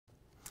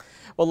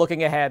Well,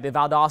 looking ahead, the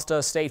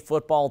Valdosta State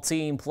football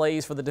team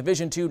plays for the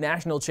Division II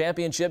National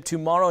Championship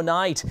tomorrow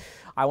night.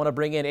 I want to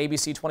bring in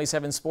ABC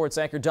 27 sports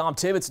anchor Dom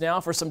Tibbetts now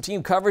for some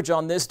team coverage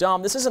on this.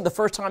 Dom, this isn't the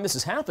first time this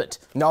has happened.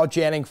 No,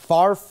 Janning,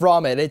 far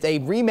from it. It's a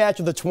rematch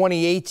of the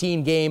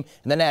 2018 game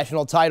and the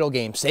national title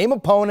game. Same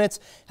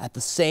opponents at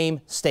the same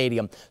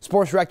stadium.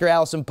 Sports director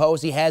Allison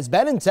Posey has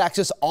been in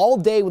Texas all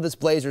day with his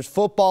Blazers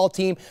football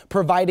team,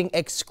 providing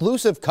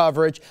exclusive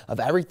coverage of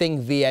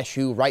everything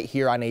VSU right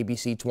here on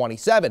ABC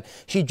 27.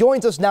 She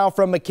joins us now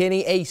from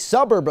McKinney, a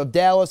suburb of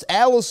Dallas.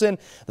 Allison,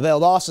 the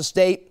Valdosta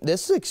State,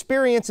 this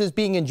experience is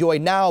being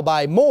enjoyed now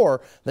by more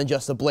than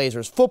just the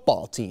Blazers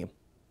football team.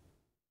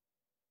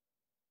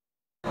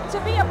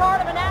 To be a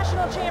part of a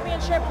national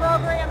championship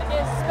program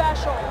is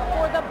special.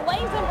 For the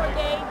Blazin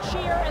Brigade,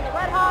 Cheer, and the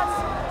Red Hots,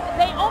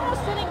 they almost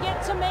didn't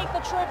get to make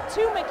the trip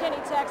to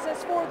McKinney,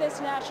 Texas for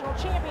this national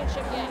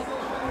championship game.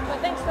 But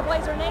thanks to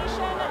Blazer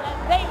Nation,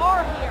 they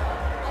are here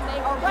and they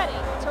are ready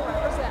to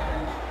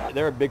represent.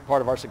 They're a big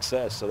part of our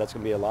success, so that's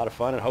going to be a lot of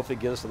fun and hopefully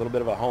gives us a little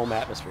bit of a home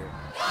atmosphere.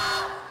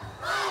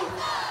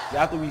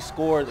 After we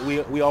scored,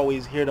 we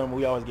always hear them.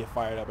 We always get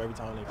fired up every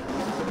time they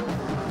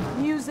play.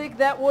 Music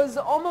that was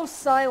almost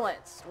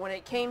silent when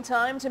it came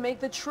time to make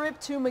the trip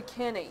to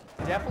McKinney.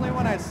 Definitely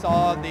when I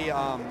saw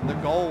the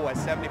goal was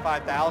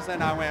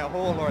 75,000, I went,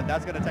 oh Lord,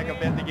 that's going to take a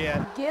bit to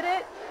get. Get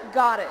it,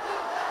 got it.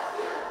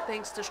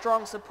 Thanks to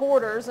strong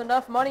supporters,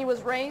 enough money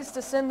was raised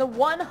to send the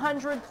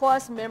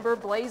 100-plus member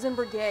Blazin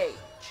Brigade,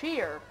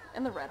 Cheer,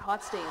 and the Red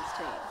Hot Stands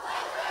team.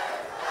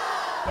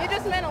 It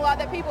just meant a lot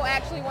that people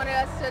actually wanted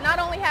us to not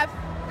only have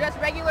just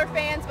regular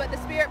fans, but the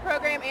Spirit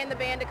program and the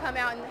band to come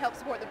out and help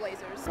support the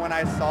Blazers. When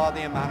I saw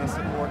the amount of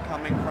support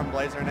coming from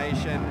Blazer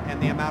Nation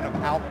and the amount of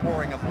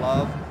outpouring of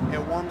love,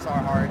 it warms our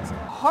hearts.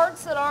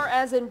 Hearts that are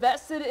as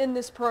invested in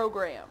this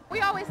program. We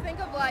always think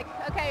of like,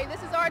 okay,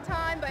 this is our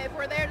time, but if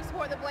we're there to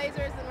support the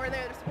Blazers, then we're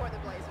there to support the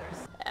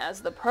Blazers.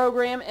 As the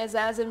program is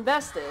as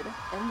invested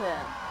in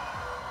them.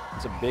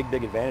 It's a big,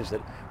 big advantage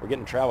that we're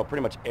getting to travel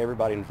pretty much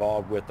everybody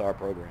involved with our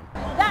program.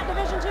 That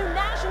Division II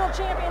National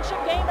Championship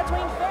game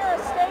between